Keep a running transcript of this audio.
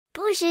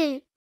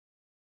Bonjour!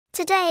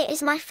 Today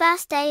is my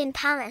first day in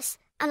Paris,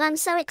 and I'm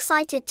so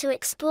excited to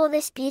explore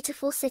this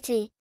beautiful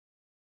city.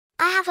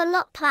 I have a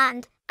lot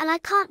planned, and I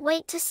can't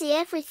wait to see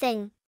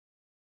everything.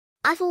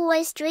 I've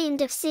always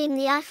dreamed of seeing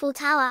the Eiffel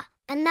Tower,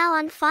 and now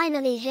I'm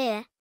finally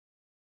here.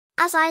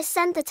 As I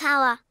ascend the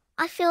tower,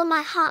 I feel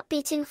my heart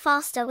beating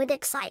faster with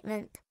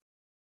excitement.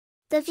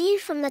 The view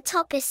from the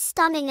top is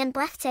stunning and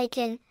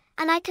breathtaking,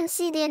 and I can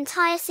see the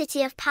entire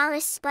city of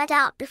Paris spread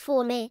out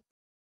before me.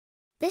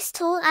 This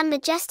tall and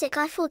majestic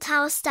Eiffel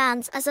Tower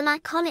stands as an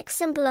iconic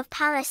symbol of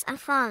Paris and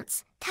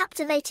France,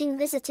 captivating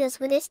visitors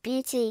with its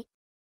beauty.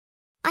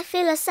 I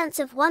feel a sense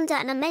of wonder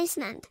and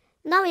amazement,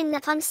 knowing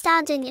that I'm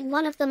standing in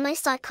one of the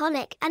most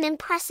iconic and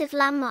impressive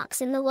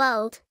landmarks in the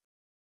world.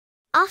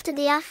 After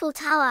the Eiffel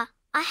Tower,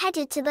 I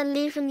headed to the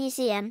Louvre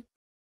Museum.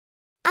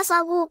 As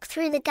I walk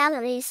through the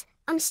galleries,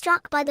 I'm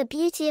struck by the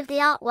beauty of the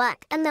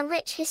artwork and the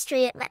rich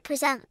history it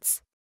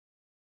represents.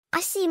 I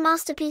see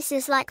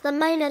masterpieces like the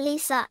Mona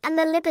Lisa and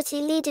the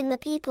Liberty leading the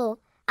people,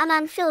 and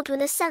I'm filled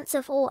with a sense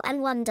of awe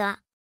and wonder.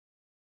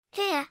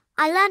 Here,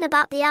 I learn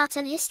about the art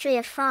and history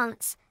of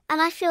France, and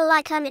I feel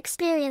like I'm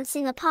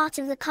experiencing a part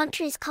of the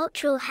country's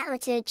cultural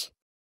heritage.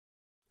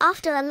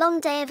 After a long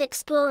day of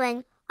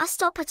exploring, I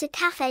stop at a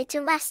café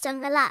to rest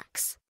and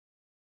relax.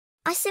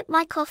 I sip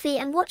my coffee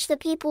and watch the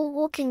people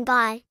walking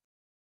by.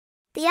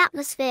 The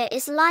atmosphere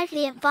is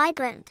lively and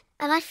vibrant,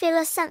 and I feel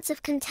a sense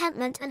of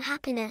contentment and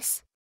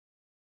happiness.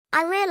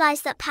 I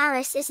realize that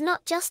Paris is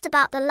not just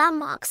about the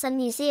landmarks and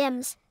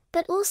museums,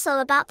 but also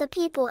about the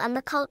people and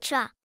the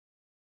culture.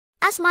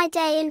 As my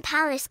day in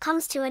Paris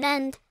comes to an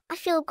end, I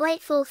feel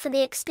grateful for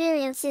the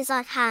experiences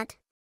I've had.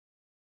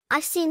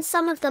 I've seen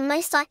some of the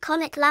most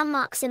iconic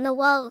landmarks in the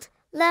world,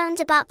 learned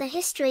about the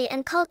history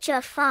and culture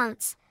of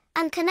France,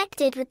 and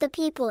connected with the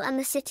people and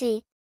the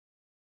city.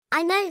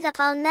 I know that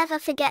I'll never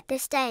forget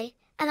this day,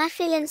 and I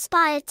feel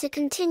inspired to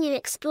continue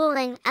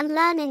exploring and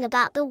learning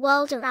about the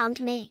world around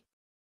me.